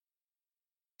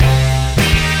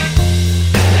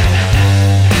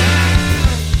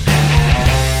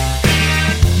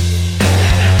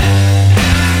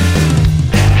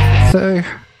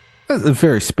It's a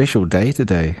very special day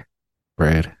today,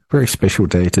 Brad. Very special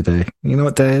day today. You know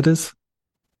what day it is?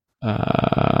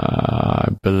 I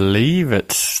believe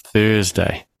it's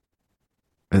Thursday.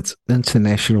 It's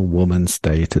International Women's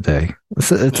Day today.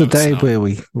 It's a No, it's day not. where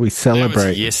we That was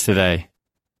celebrate. yesterday.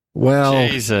 Well,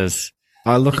 Jesus.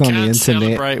 I You look on the can't internet.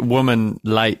 celebrate women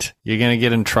late. You're going to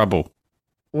get in trouble.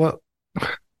 Well,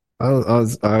 I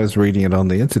was reading it on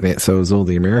the internet, so it was all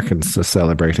the Americans are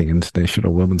celebrating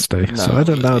International Women's Day. So I No,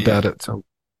 didn't know yeah. about it till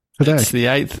today. It's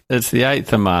the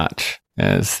 8th of March.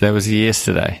 That was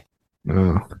yesterday.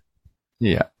 Oh,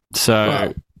 Yeah. So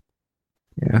well,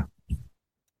 yeah.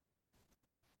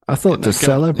 I thought No, to go-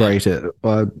 celebrate it,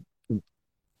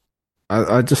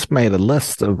 I just made a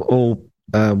list of all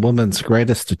women's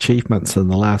greatest achievements in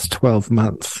the last 12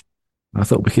 months. I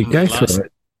thought we could In go the last through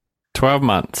it. 12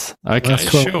 months. Okay, Last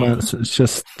 12 sure. months, it's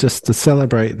just to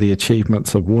celebrate the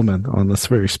achievements of women on this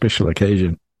very special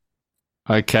occasion.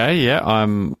 Okay, yeah,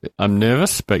 I'm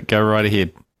nervous, but go right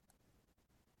ahead.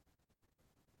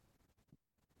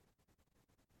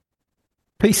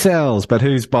 Peace sells, but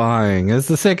who's buying? Is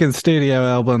the second studio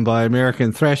album by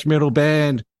American thrash metal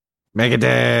band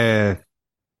Megadeth.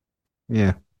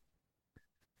 Yeah.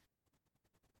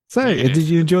 So, Megadeth. did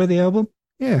you enjoy the album?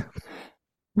 Yeah.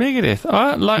 Megadeth.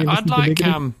 You listen I'd to like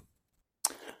Megadeth?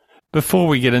 before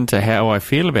we get into how I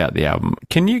feel about the album,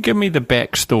 can you give me the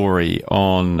backstory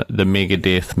on the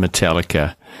Megadeth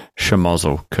Metallica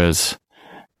schmozzle? Because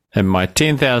in my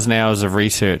 10,000 hours of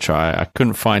research, I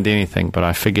couldn't find anything, but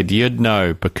I figured you'd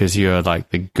know because you're like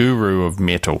the guru of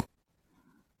metal.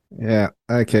 Yeah.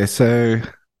 Okay. So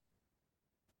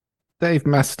Dave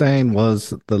Mustaine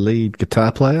was the lead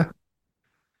guitar player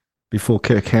before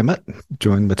Kirk Hammett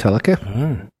joined Metallica.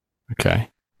 Oh, okay.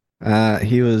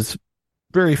 He was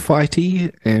very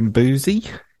fighty and boozy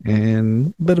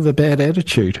and a bit of a bad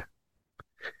attitude.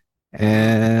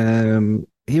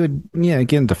 He would,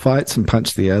 get into fights and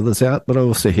punch the others out, but I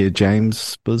also hear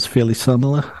James was fairly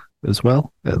similar as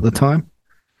well at the time.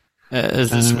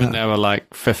 Is this when they were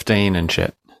like 15 and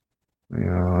shit?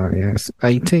 Yes,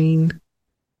 18,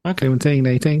 Okay. 17,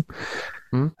 18.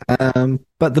 Hmm.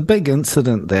 But the big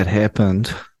incident that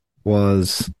happened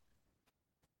was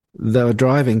they were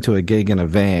driving to a gig in a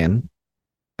van.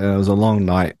 It was a long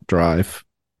night drive.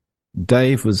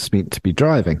 Dave was meant to be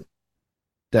driving.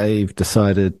 Dave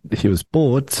decided he was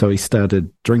bored, so he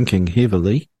started drinking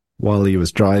heavily while he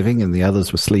was driving, and the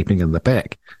others were sleeping in the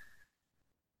back.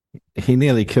 He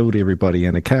nearly killed everybody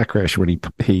in a car crash when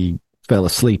he fell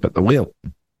asleep at the wheel.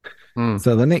 Hmm.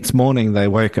 So the next morning, they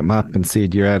woke him up and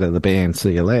said, "You're out of the band,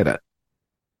 see you later."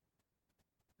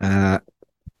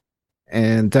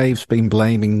 And Dave's been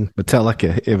blaming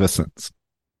Metallica ever since.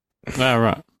 All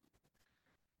right.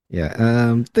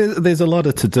 Yeah, there's a lot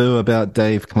of to-do about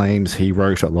Dave claims he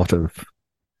wrote a lot of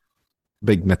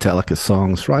big Metallica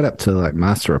songs, right up to like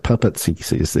Master of Puppets. He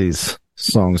says these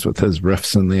songs with his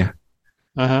riffs in there.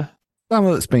 Uh-huh. Some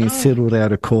of it's been settled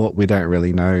out of court. We don't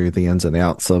really know the ins and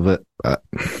outs of it. But,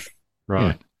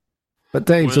 Right. yeah. But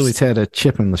Dave's always had a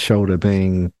chip on the shoulder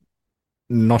being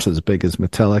not as big as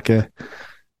Metallica,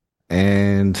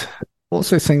 and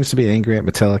also seems to be angry at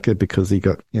Metallica because he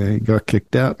got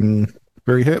kicked out and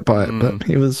very hurt by it. But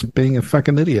he was being a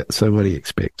fucking idiot. So what do you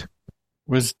expect?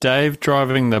 Was Dave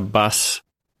driving the bus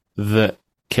that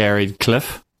carried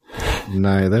Cliff?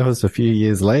 No, that was a few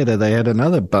years later. They had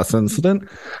another bus incident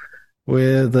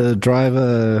where the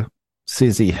driver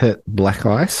says he hit black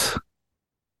ice.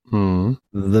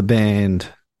 The band,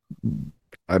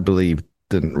 I believe,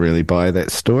 didn't really buy that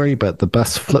story, but the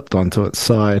bus flipped onto its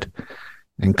side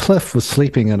and Cliff was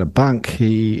sleeping in a bunk.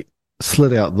 He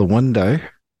slid out the window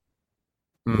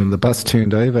when the bus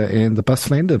turned over and the bus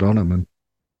landed on him. And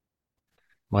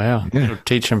Wow. Yeah. It'll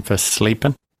teach him for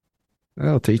sleeping.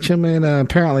 I'll teach him. And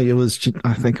apparently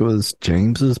I think it was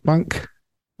James's bunk.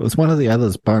 It was one of the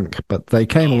others' bunk, but they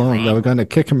came along. Right. They were going to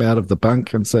kick him out of the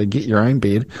bunk and say, "Get your own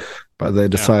bed," but they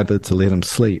decided to let him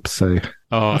sleep. So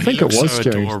Oh, I think he it looks was so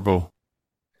James. adorable.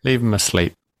 Leave him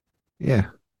asleep. Yeah.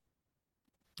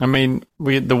 I mean,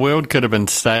 the world could have been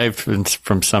saved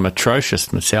from some atrocious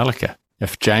Metallica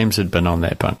if James had been on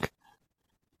that bunk.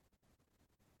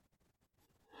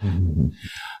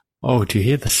 Oh, do you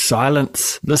hear the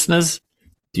silence, listeners?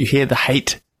 Do you hear the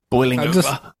hate boiling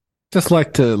over? Just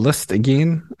like to list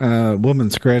again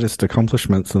women's greatest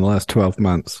accomplishments in the last 12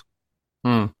 months.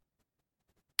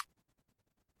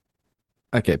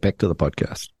 Okay, back to the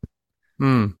podcast.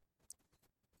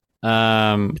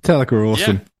 Metallica are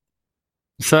awesome. Yeah.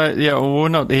 So, we're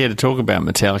not here to talk about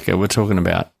Metallica. We're talking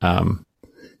about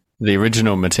the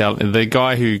original Metallica. The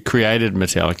guy who created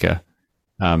Metallica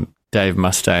Dave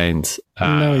Mustaine's.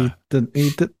 No, he did. He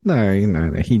did. No,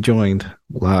 no. He joined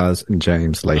Lars and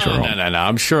James later on. No.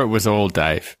 I'm sure it was all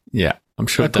Dave. Yeah, I'm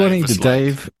sure. According to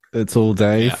Dave, it's all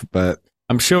Dave, but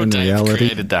I'm sure in Dave reality,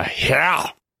 created the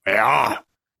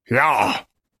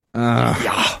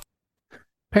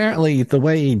apparently, the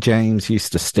way James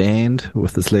used to stand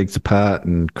with his legs apart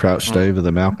and crouched over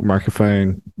the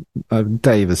microphone,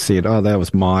 Dave has said, "Oh, that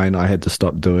was mine. I had to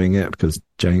stop doing it because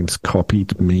James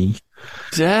copied me."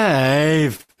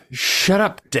 Dave, shut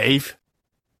up, Dave.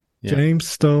 Yeah. James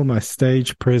stole my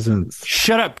stage presence.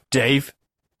 Shut up, Dave.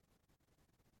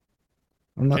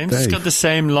 I'm not James Dave. has got the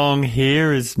same long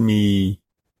hair as me.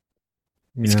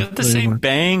 He's got the same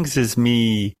bangs as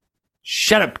me.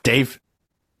 Shut up, Dave.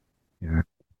 Yeah.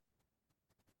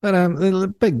 But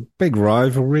a big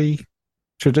rivalry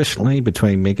traditionally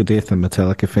between Megadeth and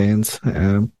Metallica fans.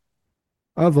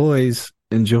 I've always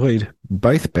enjoyed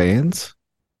both bands,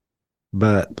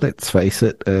 but let's face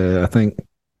it, I think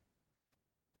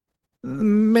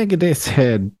Megadeth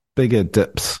had bigger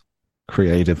dips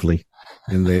creatively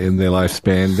in their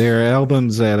lifespan. There are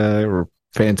albums that are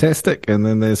fantastic, and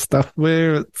then there's stuff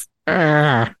where it's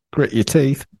grit your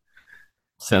teeth.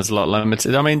 Sounds a lot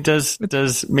limited. I mean, does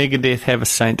Megadeth have a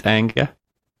Saint Anger?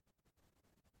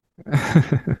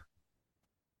 I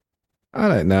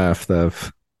don't know if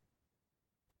they've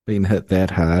been hit that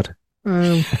hard.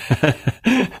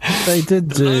 They did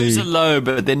The do. lows are low,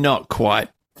 but they're not quite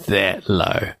that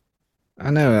low.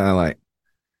 I know, like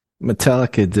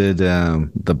Metallica did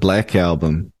the Black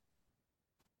Album.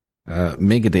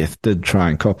 Megadeth did try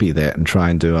and copy that and try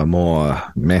and do a more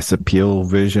mass appeal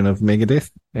version of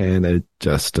Megadeth, and it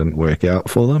just didn't work out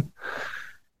for them.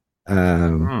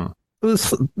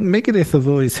 Megadeth have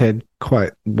always had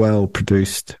quite well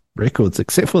produced records,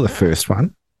 except for the first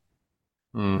one.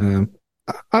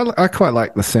 I quite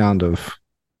like the sound of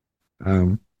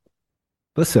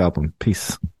this album,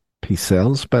 Peace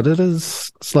Sells, but it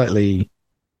is slightly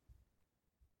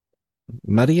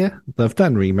muddier. They've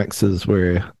done remixes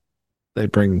where they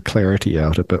bring clarity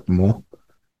out a bit more.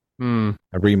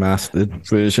 Remastered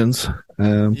versions.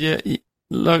 Yeah,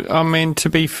 look, I mean, to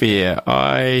be fair,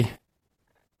 I'm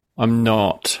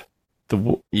not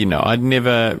I'd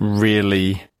never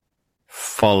really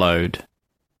followed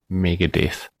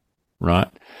Megadeth, right?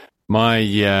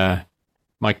 My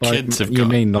kids have got... You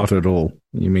mean not at all?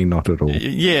 You mean not at all?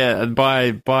 Yeah,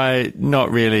 by not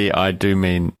really, I do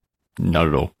mean not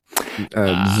at all.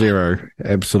 Zero.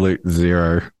 Absolute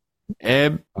zero.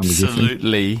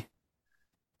 Absolutely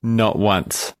not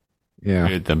once. Yeah.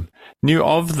 Heard them. Knew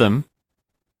of them,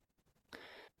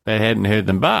 but hadn't heard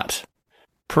them. But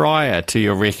prior to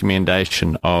your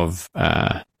recommendation of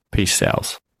Peace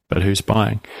Sells, but who's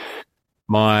buying?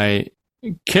 My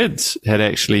kids had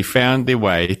actually found their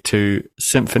way to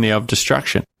Symphony of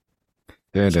Destruction.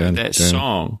 That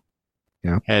song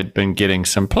had been getting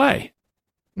some play.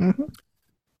 Mm-hmm.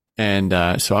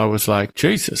 And so I was like,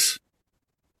 Jesus,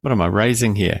 what am I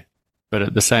raising here? But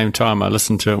at the same time, I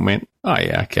listened to it and went, oh,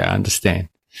 yeah, okay, I understand.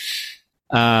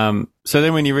 So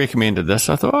then when you recommended this,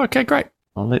 I thought, oh, okay, great.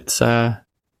 Well, let's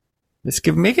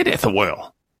give Megadeth a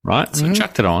whirl, right? So I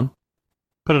chucked it on,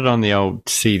 put it on the old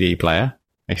CD player.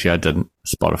 Actually, I didn't.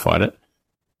 Spotified it.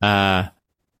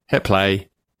 Hit play,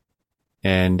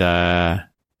 and away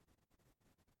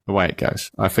it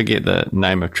goes. I forget the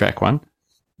name of track one.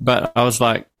 But I was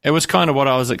like, it was kind of what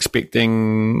I was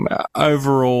expecting.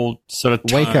 Overall, sort of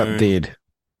tone. Wake Up Dead.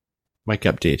 Wake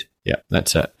Up Dead. Yeah,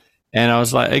 that's it. And I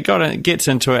was like, it gets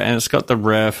into it, and it's got the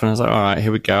riff, and I was like, all right,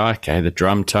 here we go. Okay, the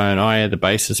drum tone. Oh yeah, the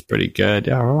bass is pretty good.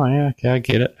 Oh, all right, yeah, okay, I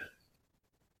get it.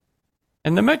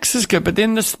 And the mix is good, but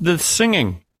then the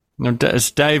singing.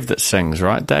 It's Dave that sings,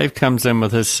 right? Dave comes in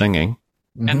with his singing,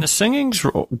 and the singing's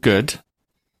good,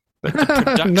 but the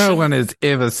production. No one has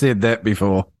ever said that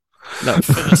before. No,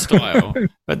 for the style.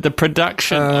 But the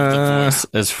production of the voice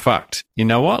is fucked. You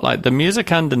know what? Like, the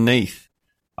music underneath,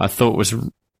 I thought was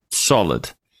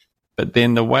solid. But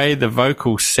then the way the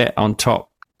vocal sat on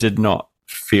top did not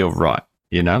feel right.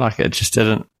 You know, like it just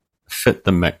didn't fit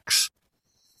the mix.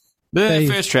 But then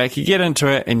the first track, you get into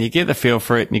it and you get the feel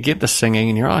for it and you get the singing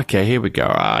and you're, okay, here we go.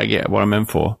 I get what I'm in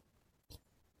for.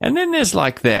 And then there's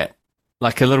like that,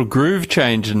 like a little groove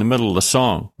change in the middle of the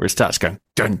song where it starts going,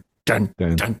 dun, dun,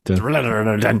 dun, dun,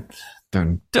 dun, dun,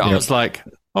 dun, dun. I was like,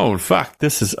 oh, fuck,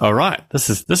 this is all right. This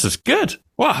is good.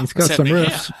 Wow. He's got some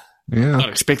riffs. Here? Yeah. Not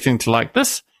expecting to like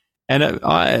this. And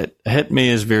it hit me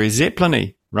as very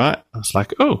Zeppelin-y, right? I was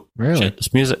like, oh, really? Shit,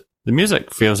 the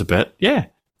music feels a bit,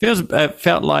 it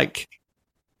felt like,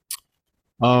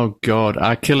 oh, God,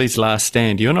 Achilles' Last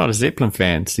Stand. You're not a Zeppelin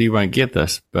fan, so you won't get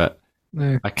this, but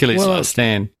Achilles' Last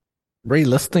Stand.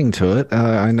 re-listening to it,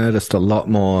 I noticed a lot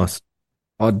more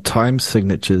odd time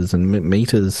signatures and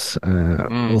meters all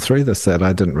Mm. through this that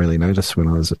I didn't really notice when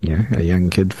I was, a young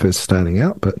kid first starting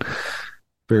out. But Yeah.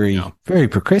 very, very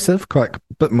progressive, quite a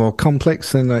bit more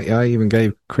complex than I even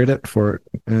gave credit for it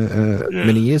Yeah.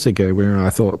 many years ago, where I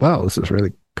thought, wow, this is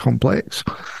really complex.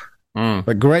 Mm.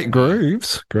 But great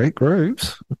grooves, great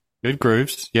grooves. Good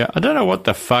grooves. Yeah. I don't know what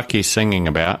the fuck he's singing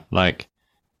about. Like,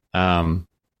 um,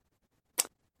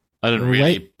 I didn't really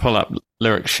Wait, pull up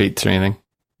lyric sheets or anything.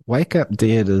 Wake Up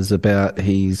Dead is about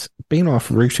he's been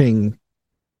off rooting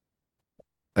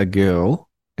a girl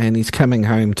and he's coming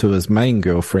home to his main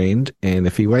girlfriend. And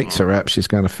if he wakes Mm. her up, she's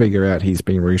going to figure out he's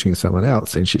been rooting someone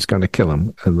else and she's going to kill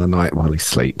him in the night while he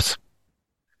sleeps.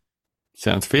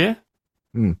 Sounds fair.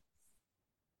 Hmm.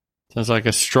 Sounds like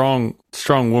a strong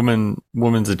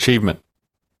woman's achievement.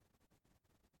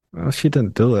 Well, she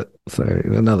didn't do it. So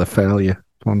another failure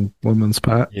on woman's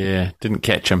part. Yeah. Didn't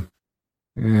catch him.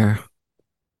 Yeah.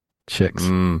 Chicks.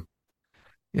 Mm.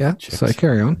 Yeah. Chicks. So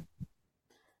carry on.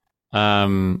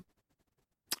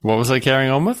 What was I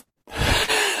carrying on with?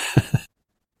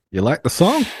 You like the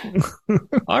song?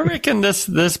 I reckon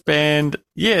this band,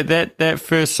 yeah, that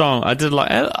first song, I did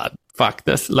like, fuck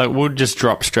this, like we'll just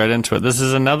drop straight into it. This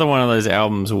is another one of those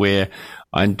albums where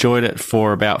I enjoyed it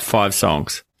for about 5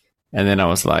 songs, and then I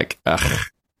was like, ugh,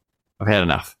 I've had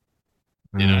enough.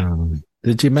 You know?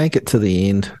 Did you make it to the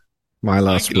end? My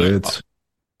last words.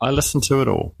 I listened to it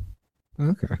all.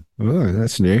 Okay. Oh,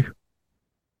 that's new.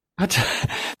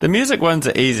 The music ones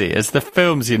are easy. It's the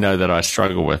films, that I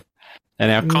struggle with.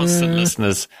 And our constant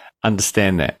listeners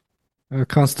understand that. Our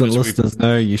constant listeners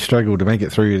know you struggle to make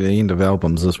it through the end of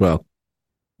albums as well.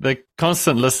 The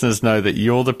constant listeners know that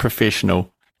you're the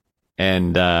professional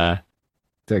and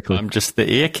Exactly. I'm just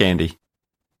the ear candy.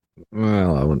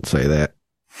 Well, I wouldn't say that.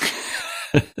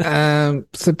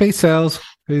 So B sales,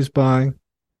 who's buying?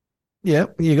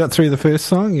 Yep, you got through the first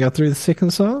song, you got through the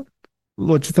second song.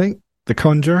 What'd you think? The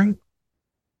Conjuring?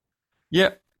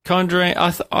 Yep, Conjuring.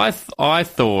 I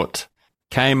thought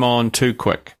came on too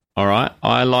quick. All right,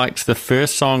 I liked the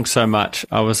first song so much.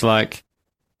 I was like,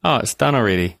 oh, it's done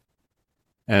already,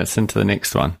 and it's into the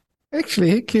next one.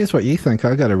 Actually, who cares what you think?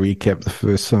 I got to recap the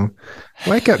first song.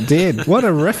 Wake Up Dead. What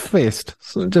a riff fest!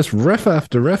 So just riff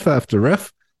after riff after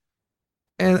riff,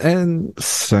 and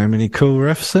so many cool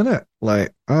riffs in it.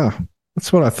 Like,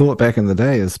 that's what I thought back in the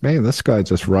day. Is man, this guy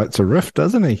just writes a riff,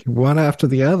 doesn't he? One after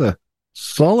the other,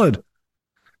 solid,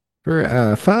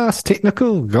 very fast,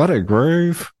 technical, got a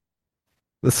groove.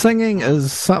 The singing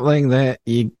is something that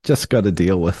you just got to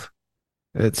deal with.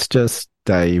 It's just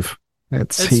Dave.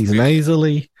 He's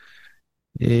nasally.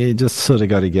 You just sort of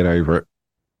got to get over it.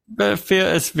 But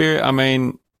it's very. I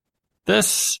mean,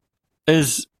 this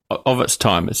is of its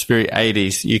time. It's very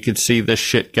 80s. You could see this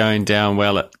shit going down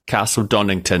well at Castle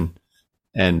Donington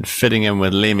and fitting in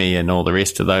with Lemmy and all the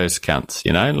rest of those cunts.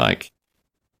 Like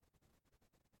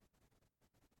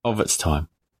of its time.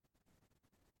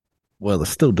 Well, they're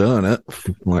still doing it,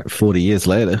 like 40 years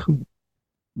later.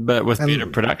 But with better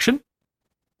production,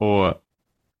 or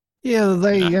yeah,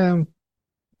 they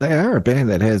are a band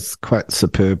that has quite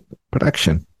superb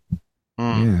production.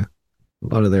 Yeah, a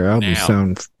lot of their albums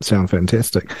sound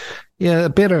fantastic. Yeah,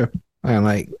 better.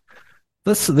 Like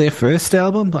this, their first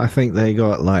album. I think they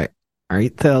got like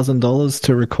 $8,000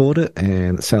 to record it,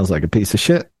 and it sounds like a piece of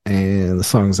shit. And the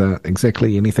songs aren't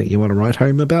exactly anything you want to write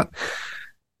home about.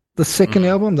 The second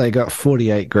album, they got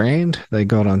 48 grand. They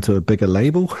got onto a bigger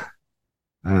label.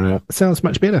 Sounds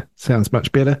much better.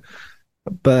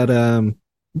 But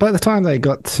by the time they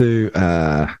got to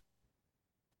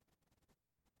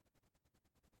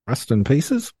Rust in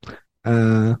Pieces,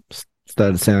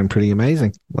 started sounding pretty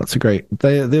amazing. Lots of great.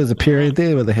 There was a period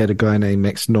there where they had a guy named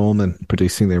Max Norman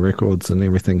producing their records, and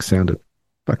everything sounded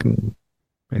fucking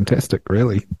fantastic.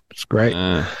 Really, it's great.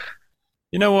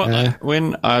 You know what?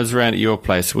 When I was around at your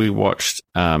place, we watched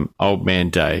Old Man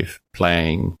Dave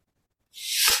playing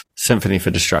Symphony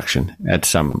for Destruction at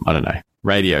some, I don't know,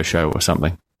 radio show or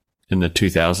something in the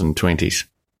 2020s.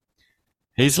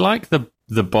 He's like the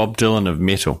Bob Dylan of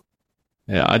metal.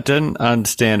 Yeah, I didn't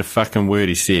understand a fucking word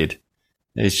he said.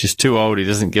 He's just too old. He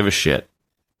doesn't give a shit.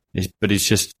 But he's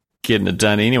just getting it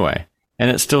done anyway.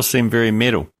 And it still seemed very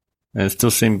metal. And it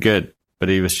still seemed good. But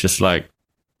he was just like,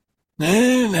 but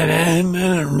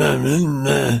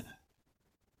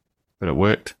it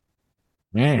worked.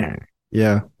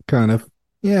 Yeah, kind of.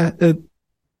 Yeah.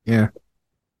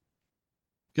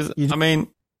 Because, I mean,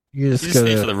 you're just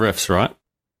there for the riffs, right?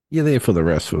 You're there for the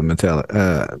riffs with Megadeth.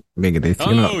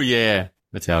 Yeah.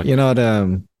 Metallica. You're not,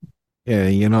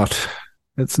 you're not,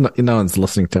 it's not, no one's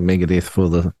listening to Megadeth for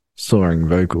the soaring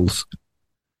vocals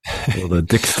or the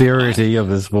dexterity of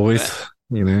his voice.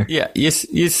 You know. Yeah, yes,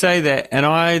 you say that, and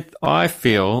I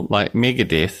feel like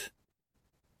Megadeth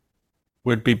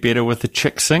would be better with a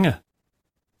chick singer.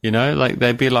 You know, like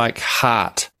they'd be like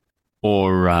Heart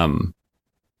or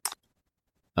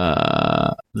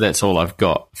That's All I've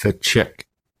Got for chick,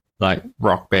 like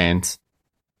rock bands.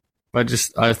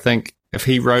 I think if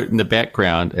he wrote in the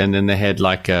background and then they had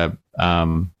like a I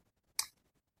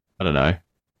don't know,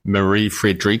 Marie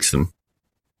Fredriksson,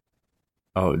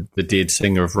 the dead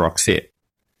singer of Roxette,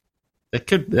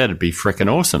 that'd be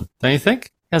freaking awesome, don't you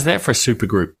think? How's that for a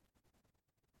supergroup?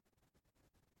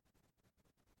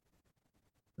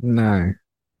 No.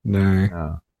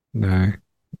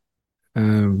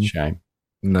 Oh, shame.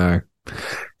 No.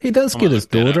 He does get his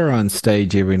daughter on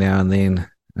stage every now and then.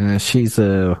 She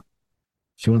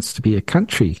wants to be a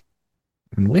country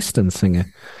and western singer.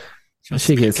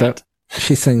 She gets up.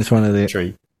 She sings one of their.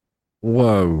 Tree.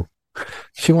 Whoa.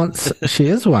 She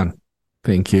is one.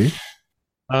 Thank you.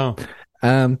 Oh.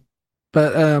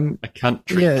 But a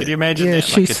country. Yeah, could you imagine yeah, that?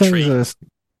 she Like a tree.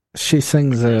 She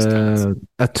sings a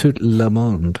Tout le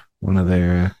Monde, one of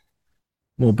their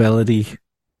more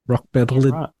rock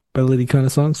ballady kind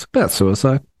of songs about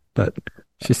suicide, but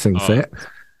she sings that.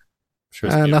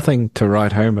 Sure, nothing to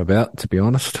write home about, to be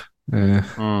honest.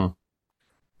 But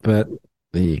there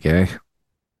you go.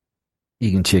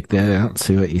 You can check that out,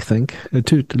 see what you think. A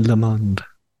Tout le Monde.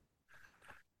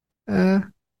 What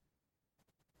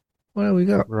have we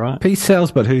got? Right. Peace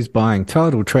sells, but who's buying?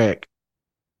 Title track.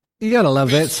 You gotta love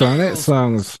that song. That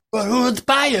song's. But who's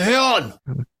buying?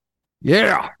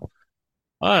 Yeah.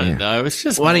 I don't know. It's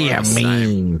just. What do you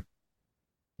mean?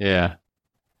 Yeah.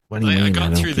 What do you mean? I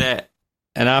got through that,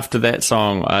 and after that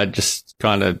song, I just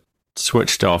kind of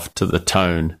switched off to the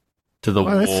tone, to the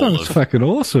wall. That song's fucking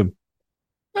awesome.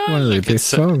 One of the best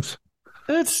songs.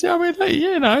 It's, I mean,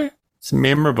 you know, it's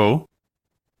memorable.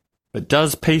 But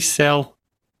does peace sell?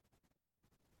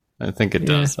 I don't think it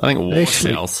does. I think war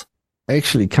sells.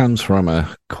 Actually comes from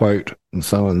a quote and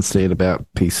someone said about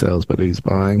peace sells, but who's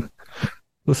buying?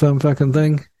 Or some fucking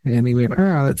thing. And he went,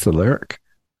 that's a lyric.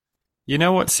 You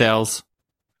know what sells,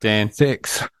 Dan?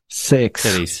 Sex.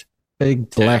 Titties. Big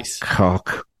black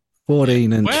cock.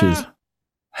 14 inches. Well,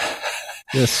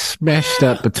 just smashed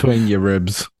up between your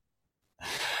ribs.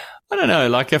 I don't know.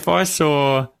 Like if I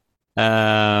saw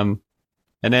an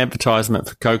advertisement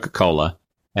for Coca-Cola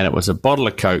and it was a bottle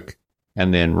of Coke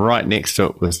and then right next to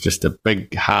it was just a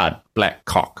big, hard black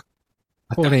cock.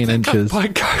 14 inches.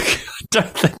 I'd buy Coke. I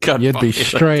don't think I'd You'd buy be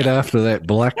straight after that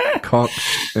black cock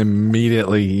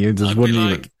immediately. You just wouldn't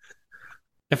even.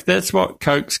 If that's what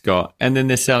Coke's got, and then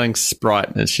they're selling Sprite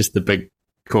and it's just the big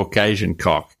Caucasian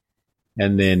cock,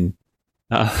 and then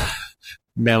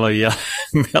mellow yellow.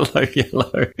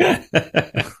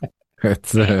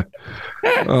 It's just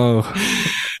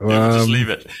leave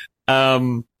it.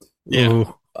 Yeah,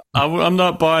 I'm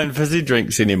not buying fizzy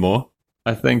drinks anymore.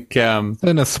 I think in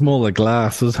a smaller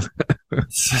glass, isn't it?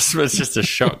 it's just a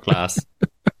shot glass.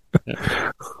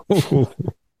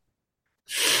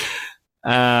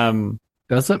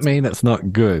 Does it mean it's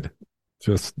not good?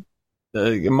 Just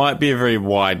it might be a very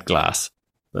wide glass,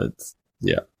 but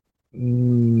yeah. I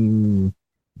don't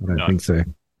think so.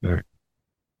 No.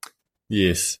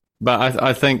 Yes, but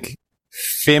I think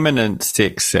feminine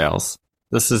sex sells.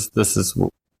 This is.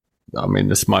 I mean,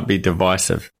 this might be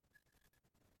divisive,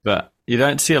 but you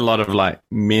don't see a lot of like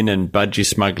men and budgie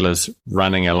smugglers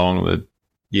running along the,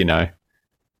 you know,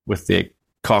 with their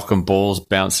cock and balls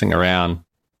bouncing around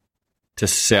to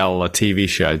sell a TV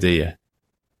show, do you?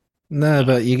 No,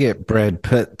 but you get Brad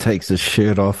Pitt takes his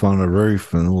shirt off on a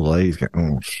roof and all the ladies go,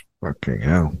 oh, fucking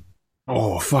hell.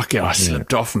 Oh, fuck it. I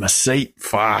slipped off my seat.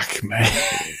 Fuck, man.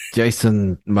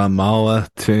 Jason Momoa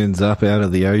turns up out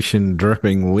of the ocean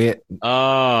dripping wet.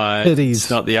 Oh, it's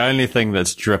not the only thing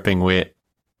that's dripping wet.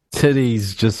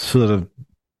 Titties just sort of,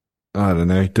 I don't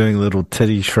know, doing little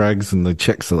titty shrugs, and the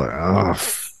chicks are like, oh,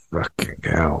 fucking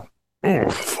hell. Oh,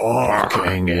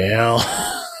 fucking hell.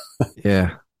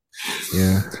 Yeah.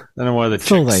 Yeah. I don't know why the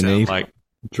chicks sound like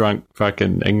drunk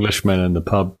fucking Englishmen in the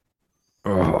pub.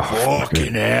 Oh,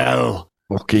 fucking hell.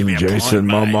 Fucking Jason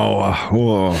Momoa.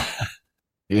 Oh,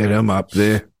 get him up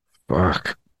there.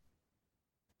 Fuck.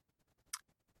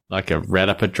 Like a rat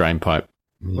up a drain pipe.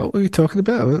 What were we talking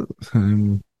about?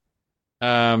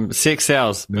 Sex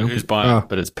sells, but who's buying?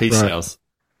 But it's peace sells.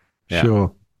 Yeah.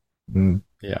 Sure.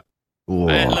 Yeah. Oh.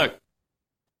 Man, look.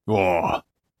 Oh,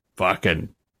 fucking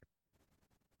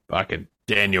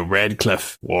Daniel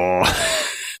Radcliffe. Whoa.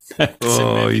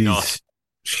 He's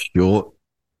short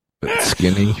but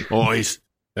skinny. Oh, he's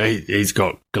He's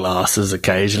got glasses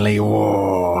occasionally.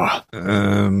 Whoa.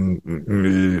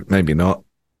 Maybe not.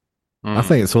 I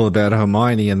think it's all about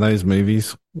Hermione in those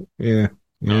movies. Yeah.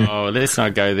 Oh, let's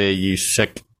not go there, you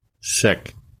sick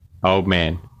old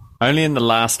man. Only in the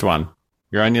last one.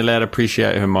 You're only allowed to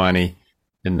appreciate Hermione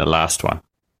in the last one.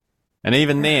 And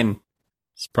even then,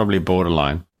 it's probably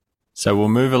borderline. So we'll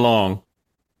move along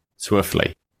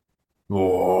swiftly.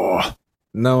 Whoa.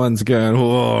 No one's going,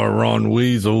 oh, Ron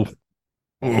Weasel.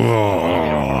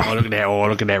 Oh,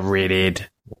 look at that redhead.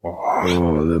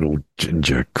 Oh, little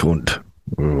ginger cunt.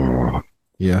 Oh.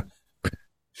 Yeah.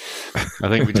 I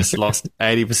think we just lost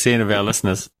 80% of our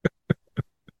listeners.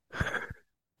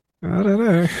 I don't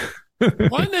know.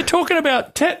 Why aren't they talking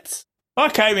about tits? I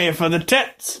came here for the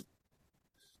tits.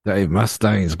 Dave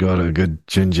Mustang's got a good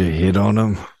ginger head on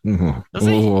him. Does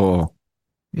he? Oh,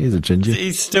 he's a ginger.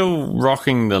 He's still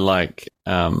rocking the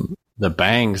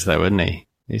bangs though, isn't he?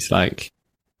 He's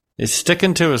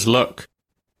sticking to his look.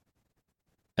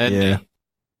 Yeah.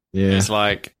 It's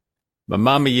like, my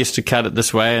mama used to cut it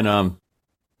this way and I'm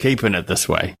keeping it this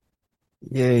way.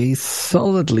 Yeah, he's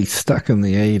solidly stuck in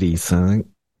the 80s, I think.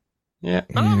 Yeah.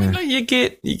 You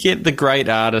get the great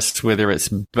artists, whether it's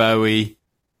Bowie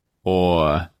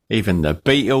or even the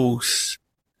Beatles.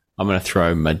 I'm going to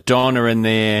throw Madonna in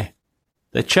there.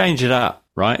 They change it up,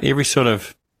 right? Every sort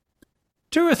of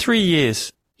 2 or 3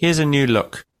 years, here's a new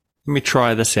look. Let me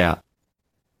try this out.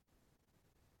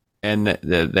 And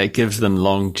that gives them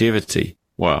longevity.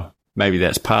 Well, maybe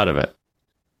that's part of it.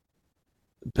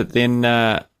 But then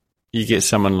you get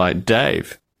someone like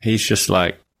Dave. He's just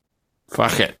like,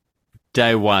 fuck it.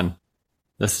 Day one.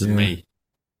 This is me.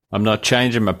 I'm not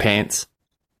changing my pants.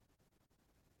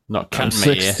 Not cutting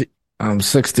my hair. I'm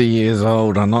 60 years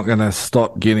old. I'm not going to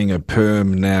stop getting a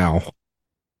perm now.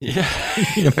 Yeah.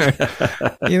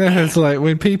 It's like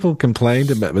when people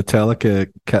complained about Metallica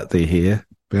cut their hair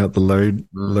about the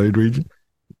load region.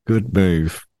 Good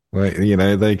move. Like,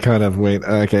 they kind of went,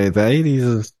 okay, the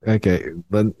 80s is, okay,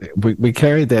 then we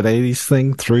carried that 80s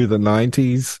thing through the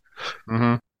 90s.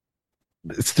 Mm-hmm.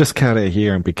 Let's just cut our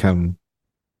hair and become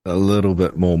a little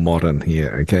bit more modern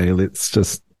here, okay? Let's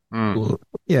just,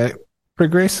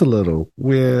 progress a little.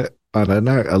 Wear, I don't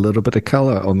know, a little bit of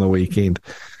color on the weekend.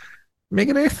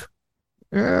 Megadeth?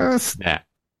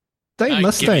 Dave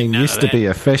Mustaine used to be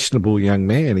a fashionable young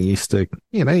man. He used to,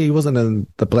 he wasn't in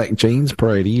the black jeans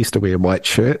parade. He used to wear white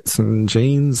shirts and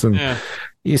jeans and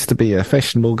he used to be a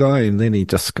fashionable guy, and then he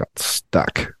just got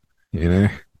stuck,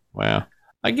 Wow.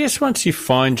 I guess once you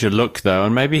find your look, though,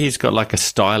 and maybe he's got like a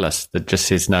stylist that just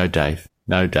says, no, Dave,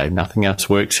 nothing else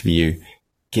works for you.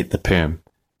 Get the perm.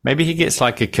 Maybe he gets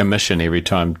like a commission every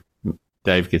time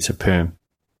Dave gets a perm.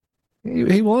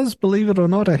 He was, believe it or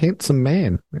not, a handsome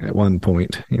man at one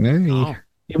point. He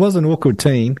was an awkward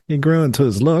teen. He grew into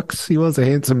his looks. He was a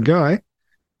handsome guy.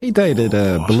 He dated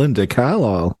Belinda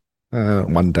Carlisle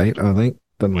one date, I think.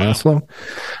 Didn't last long.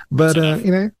 But,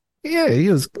 he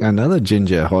was another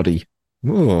ginger hottie.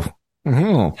 Oh.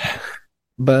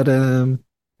 But, the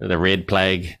red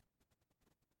plague.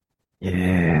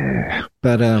 Yeah.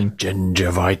 But,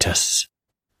 gingivitis.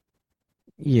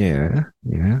 Yeah.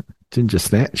 Ginger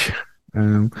snatch.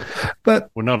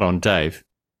 But we're not on Dave.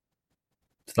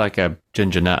 It's like a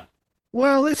ginger nut.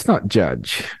 Well, let's not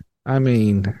judge. I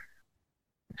mean,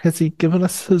 has he given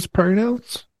us his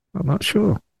pronouns? I'm not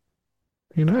sure.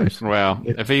 Who knows? Well,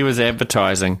 if he was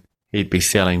advertising, he'd be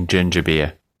selling ginger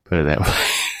beer. Put it that way.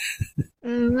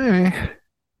 No.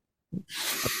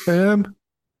 A perm.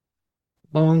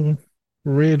 Long,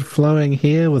 red flowing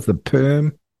hair with a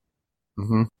perm.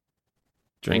 Mm-hmm.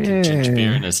 Drinking ginger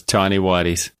beer in his tiny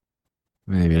whities.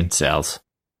 Maybe. It sells.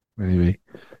 Maybe.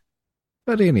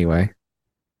 But anyway.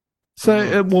 So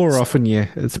it wore off on you.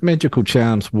 Its magical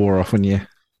charms wore off on you.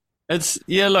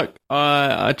 Look,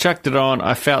 I chucked it on,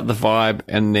 I felt the vibe,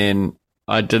 and then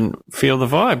I didn't feel the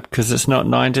vibe because it's not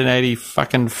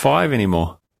 1985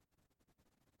 anymore.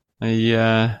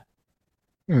 I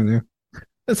don't know.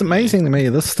 It's amazing to me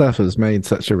this stuff has made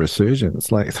such a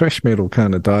resurgence. Like thrash metal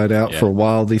kind of died out for a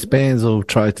while. These bands all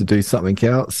tried to do something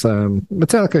else.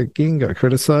 Metallica again got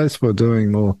criticized for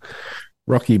doing more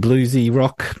rocky bluesy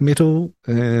rock metal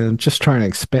and just trying to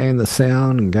expand the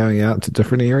sound and going out to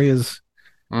different areas.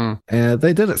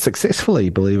 They did it successfully,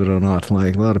 believe it or not.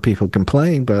 Like a lot of people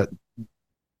complain, but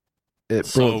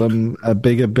it brought them a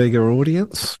bigger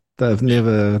audience. They've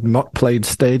never not played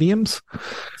stadiums.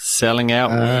 Selling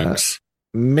out works.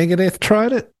 Megadeth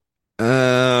tried it.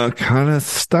 Kind of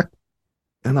stuck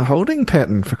in a holding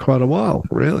pattern for quite a while,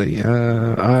 really.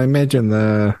 I imagine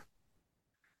they're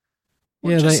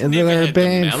a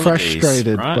band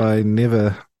frustrated by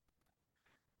never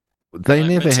They Like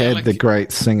never had the Metallica.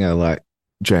 great singer like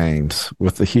James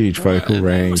with the huge vocal Well,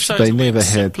 range. so They it's a bit never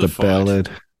had the simplified. ballad.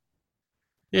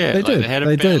 Yeah, They like they did. had a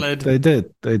They did. ballad, They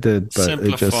did. They did. But it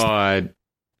just simplified,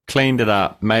 cleaned it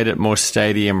up, made it more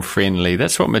stadium friendly.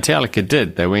 That's what Metallica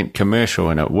did. They went commercial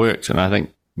and it worked. And I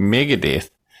think Megadeth,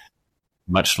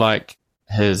 much like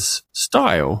his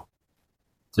style,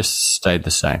 just stayed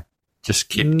the same. Just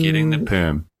kept getting the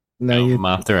perm no, album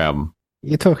after album.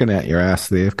 you're talking out your ass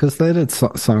there because they did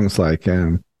songs like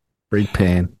Breed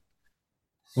Pan.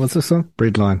 What's the song?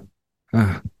 Breedline.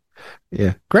 Ah,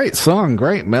 yeah, great song,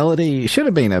 great melody. Should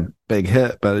have been a big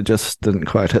hit, but it just didn't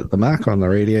quite hit the mark on the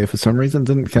radio for some reason.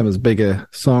 Didn't become as big a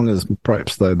song as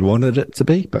perhaps they'd wanted it to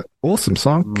be. But awesome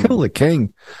song, Kill the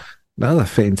King. Another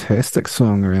fantastic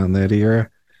song around that era.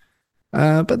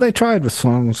 But they tried with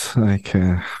songs like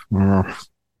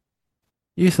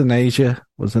Euthanasia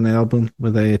was an album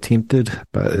where they attempted,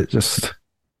 but it just,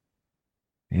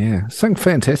 yeah, sung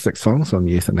fantastic songs on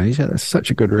Euthanasia. That's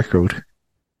such a good record.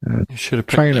 You should have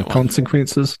picked Train that of one.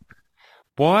 Consequences.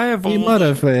 Why have You all might the,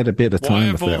 have had a better why time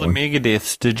of with all that the one.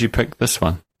 Megadeths did you pick this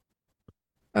one?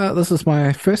 This is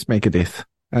my first Megadeth.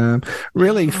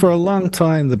 Really, for a long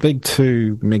time, the big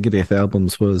two Megadeth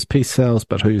albums was Peace Sells,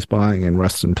 But Who's Buying and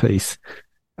Rust in Peace.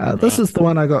 This is the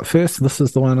one I got first. This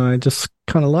is the one I just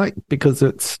kind of like because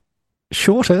it's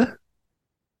shorter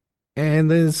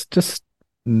and there's just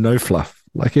no fluff.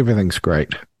 Like everything's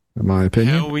great, in my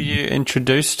opinion. How were you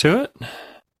introduced to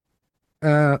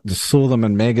it? Just saw them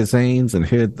in magazines and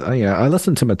heard, I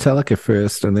listened to Metallica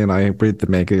first and then I read the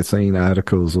magazine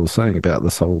articles or saying about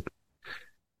this whole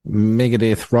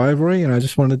Megadeth rivalry and I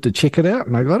just wanted to check it out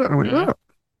and I got it and I went, oh,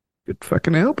 good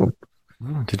fucking album.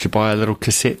 Did you buy a little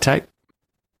cassette tape?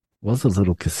 Was a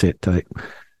little cassette tape.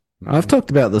 I've talked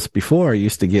about this before. I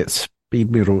used to get speed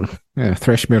metal,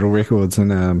 thrash metal records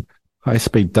and high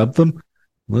speed dub them.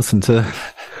 Listen to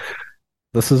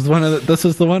this is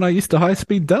the one I used to high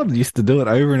speed dub. Used to do it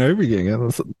over and over again. I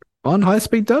was, on high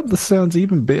speed dub, this sounds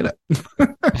even better.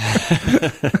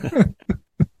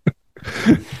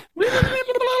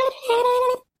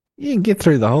 You can get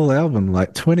through the whole album in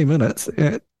like 20 minutes.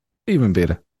 Even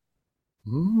better.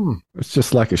 It's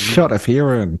just like a shot of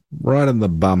heroin right in the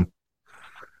bum.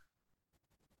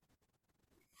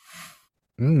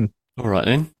 All right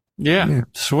then. Yeah,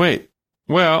 sweet.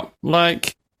 Well,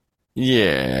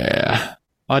 yeah,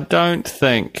 I don't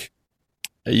think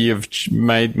you've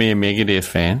made me a Megadeth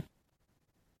fan.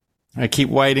 I keep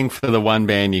waiting for the one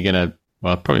band you're going to,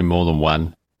 well, probably more than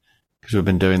one, because we've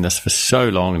been doing this for so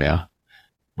long now,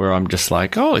 where I'm just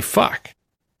like, holy fuck.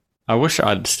 I wish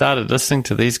I'd started listening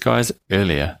to these guys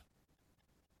earlier.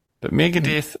 But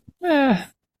Megadeth,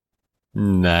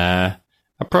 nah.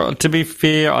 To be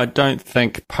fair, I don't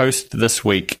think post this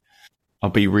week I'll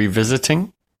be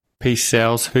revisiting Peace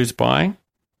Sells, Who's Buying.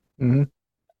 Mm-hmm.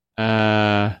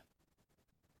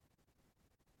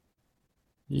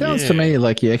 Sounds to me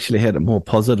like you actually had a more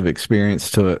positive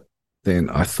experience to it than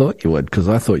I thought you would, because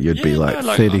I thought you'd be like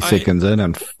 30 seconds in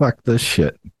and fuck this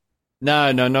shit.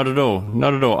 No, not at all.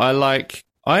 Not at all.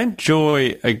 I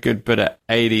enjoy a good bit of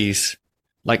 80s,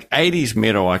 like 80s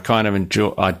metal. I kind of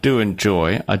enjoy. I do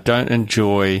enjoy. I don't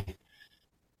enjoy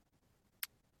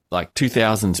like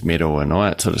 2000s metal and all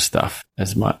that sort of stuff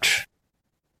as much.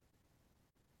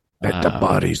 Let the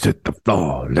bodies hit the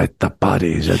floor. Let the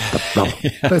bodies hit the floor.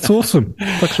 That's awesome.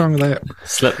 What's wrong with that?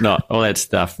 Slipknot, all that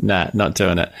stuff. Nah, not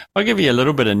doing it. I'll give you a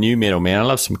little bit of new metal, man. I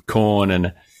love some Korn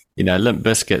and, Limp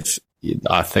Bizkit.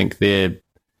 I think they're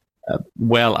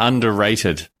well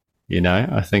underrated.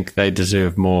 I think they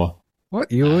deserve more.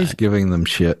 What? You're always giving them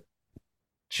shit.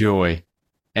 Joy.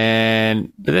 But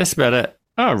that's about it.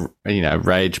 Oh,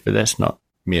 Rage, but that's not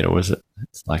metal, is it?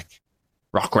 It's like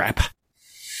rock rap.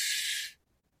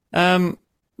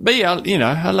 But yeah,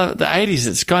 I love the 80s.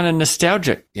 It's kind of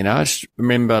nostalgic, I just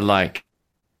remember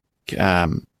you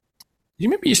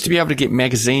remember you used to be able to get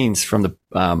magazines from the,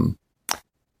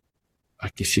 I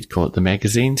guess you'd call it the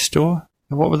magazine store.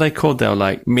 What were they called? They were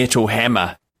like Metal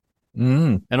Hammer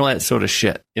and all that sort of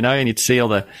shit, and you'd see all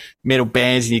the metal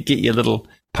bands and you'd get your little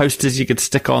posters you could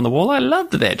stick on the wall. I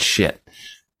loved that shit.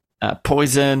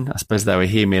 Poison, I suppose they were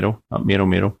hair metal, not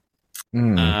metal.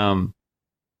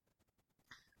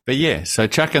 But yeah, so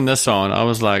chucking this on, I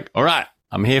was like, all right,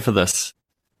 I'm here for this,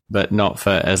 but not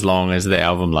for as long as the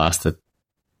album lasted.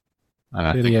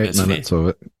 38 minutes of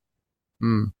it.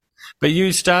 But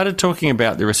you started talking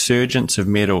about the resurgence of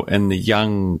metal in the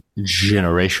young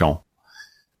generation.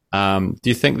 Do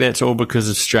you think that's all because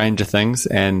of Stranger Things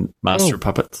and Master of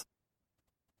Puppets?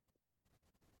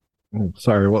 Oh,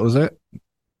 sorry, what was that?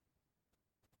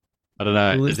 I don't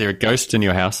know. Is there a ghost in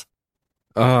your house?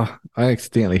 I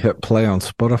accidentally hit play on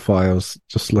Spotify. I was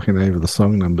just looking over the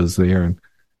song numbers there and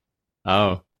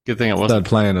Oh, good thing it started wasn't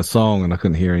playing a song and I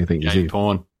couldn't hear anything you gay said.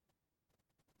 porn.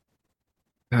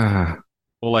 Ah,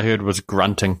 All I heard was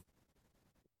grunting.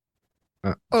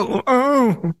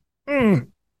 mm,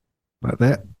 like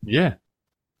that. Yeah.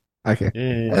 Okay.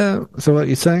 Yeah. So what are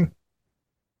you saying?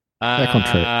 Back on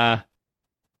track.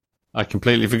 I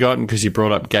completely forgotten because you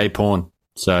brought up gay porn.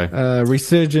 So,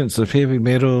 Resurgence of heavy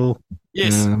metal.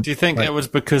 yes. Do you think like- that was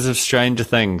because of Stranger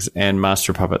Things and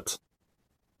Master Puppets?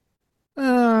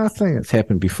 I think it's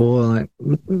happened before. Like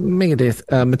Megadeth,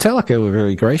 Metallica were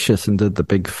very gracious and did the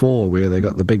big four, where they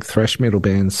got the big thrash metal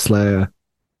bands Slayer,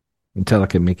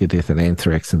 Metallica, Megadeth, and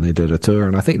Anthrax, and they did a tour.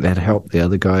 And I think that helped the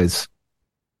other guys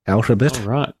out a bit. Oh,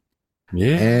 right.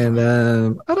 Yeah. And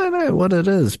I don't know what it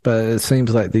is, but it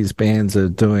seems like these bands are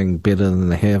doing better than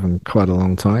they have in quite a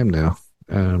long time now.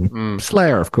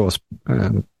 Slayer, of course,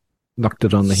 knocked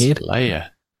it on the head. Slayer.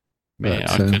 Man,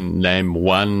 But, I can name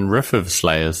one riff of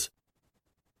Slayers.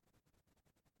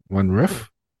 One riff,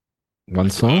 one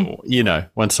song, Oh, you know,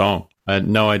 one song. I had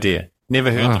no idea. Never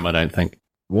heard them, I don't think.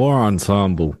 War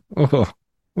Ensemble.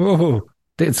 Oh,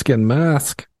 Dead Skin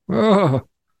Mask. Oh,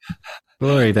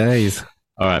 glory days.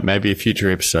 All right, maybe a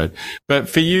future episode. But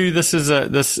for you, this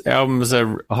album is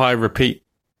a high repeat.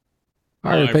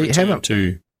 I repeat, haven't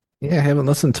haven't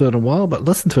listened to it in a while, but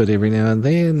listen to it every now and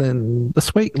then. And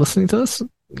this week, listening to this,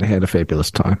 I had a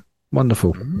fabulous time.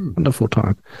 Wonderful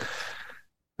time.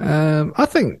 I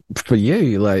think for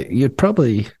you, like you'd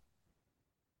probably,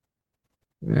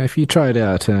 if you tried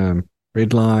out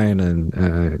Redline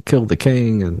and Kill the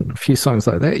King and a few songs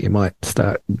like that, you might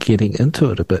start getting into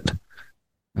it a bit.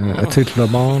 A Tout le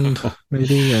Monde,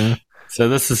 maybe. So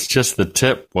this is just the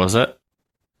tip, was it?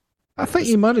 I think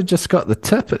you might have just got the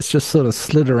tip. It's just sort of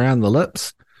slid around the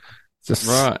lips. Just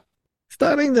Right.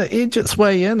 starting to edge its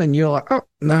way in, and you're like, oh,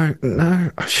 no,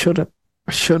 I shouldn't.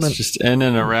 It's just in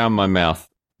and around my mouth.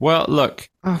 Well, look.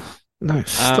 Oh, no,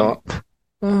 stop.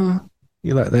 You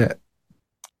like that?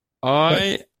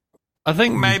 I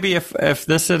think maybe if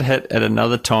this had hit at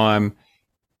another time,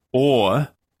 or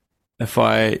if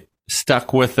I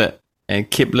stuck with it and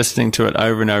kept listening to it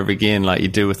over and over again like you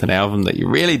do with an album that you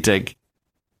really dig,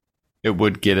 it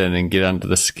would get in and get under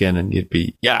the skin and you'd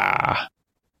be, yeah.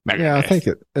 Megadeth. Yeah, I think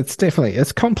it's definitely,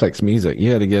 it's complex music.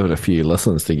 You had to give it a few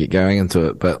listens to get going into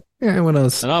it. But yeah, when I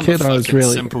was a kid, I was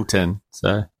really simpleton.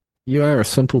 So you are a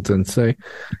simpleton. So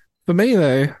for me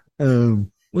though,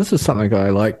 this is something I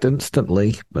liked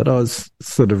instantly, but I was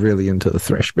sort of really into the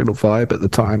thrash metal vibe at the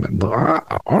time. And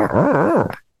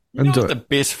you know what the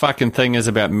best fucking thing is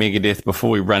about Megadeth before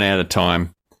we run out of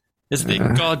time? Is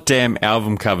their goddamn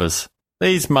album covers.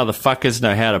 These motherfuckers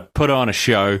know how to put on a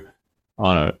show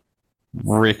on a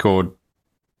record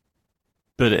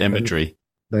bit of imagery.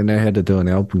 They know how to do an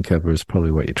album cover is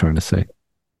probably what you're trying to say.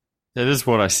 That is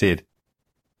what I said.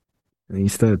 And you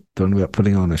started talking about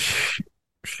putting on a show.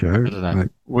 I don't know. Like,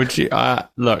 would you?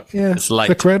 Look, yeah, it's late.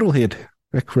 Vic Rattlehead.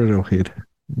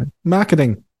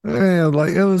 Marketing. Yeah,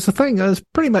 like it was a thing. It was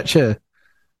pretty much a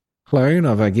clone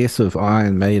of, I guess, of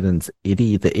Iron Maiden's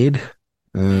Eddie the Ed.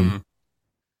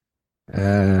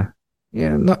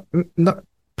 Yeah, not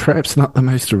perhaps not the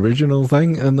most original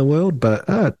thing in the world, but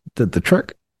it did the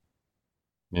trick.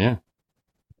 Yeah.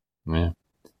 All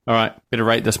right, better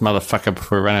rate this motherfucker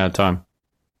before we run out of time.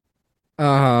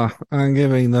 I'm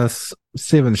giving this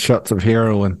 7 shots of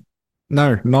heroin.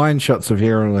 No, 9 shots of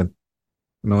heroin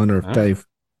in honor of Dave.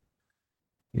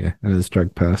 Yeah, it is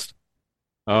drug past.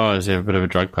 Oh, is there a bit of a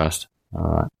drug past? All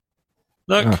right.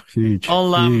 Look, huge.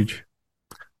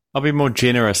 I'll be more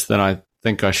generous than I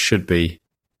think I should be.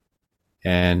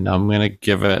 And I'm going to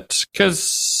give it,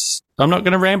 because I'm not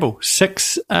going to ramble,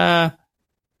 6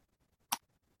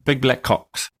 big black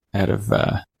cocks out of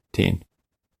 10.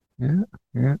 Yeah.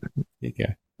 There you go.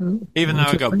 Even though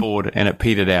I got bored and it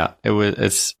petered out,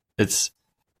 it's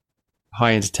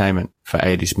high entertainment for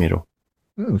 80s metal.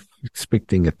 I was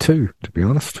expecting a 2, to be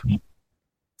honest.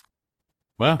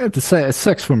 Well, I have to say, a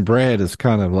 6 from Brad is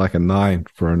kind of like a 9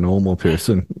 for a normal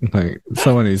person. Like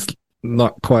someone who's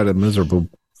not quite a miserable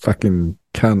fucking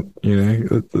cunt, you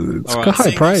know. It's right,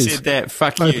 high praise. You said that,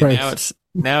 fuck high you. Praise.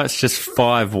 Now it's just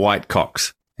 5 white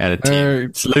cocks out of 10.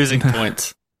 It's losing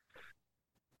points.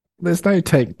 There's no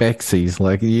take backsies.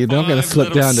 Like you're not going to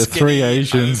slip down to 3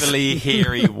 Asians. Overly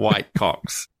hairy white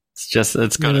cocks.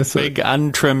 It's got a big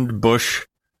untrimmed bush.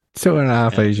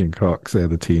 2.5 Asian cocks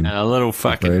out of 10. And a little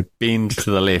fucking bend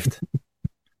to the left.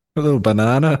 A little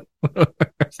banana.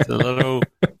 Just a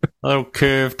little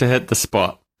curve to hit the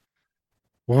spot.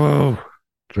 Whoa.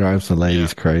 Drives the Yeah,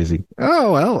 ladies crazy.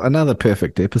 Oh, well, another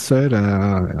perfect episode.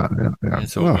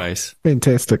 as Oh, always.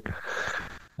 fantastic.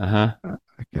 Uh huh.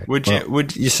 Okay. Would Well, you?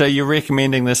 Would you say you're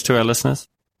recommending this to our listeners?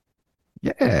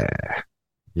 yeah.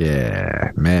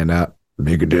 Yeah. Man up.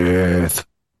 Megadeth.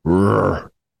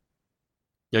 Roar.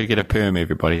 Go get a perm,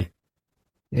 everybody.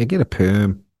 Yeah, get a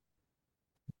perm.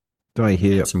 Do I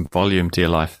hear Add some volume to your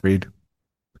life. Read?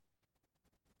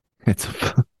 It's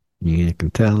you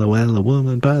can tell a well a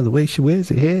woman by the way she wears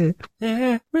her hair.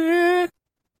 Yeah.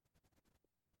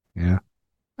 Yeah.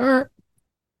 All right.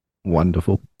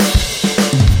 Wonderful.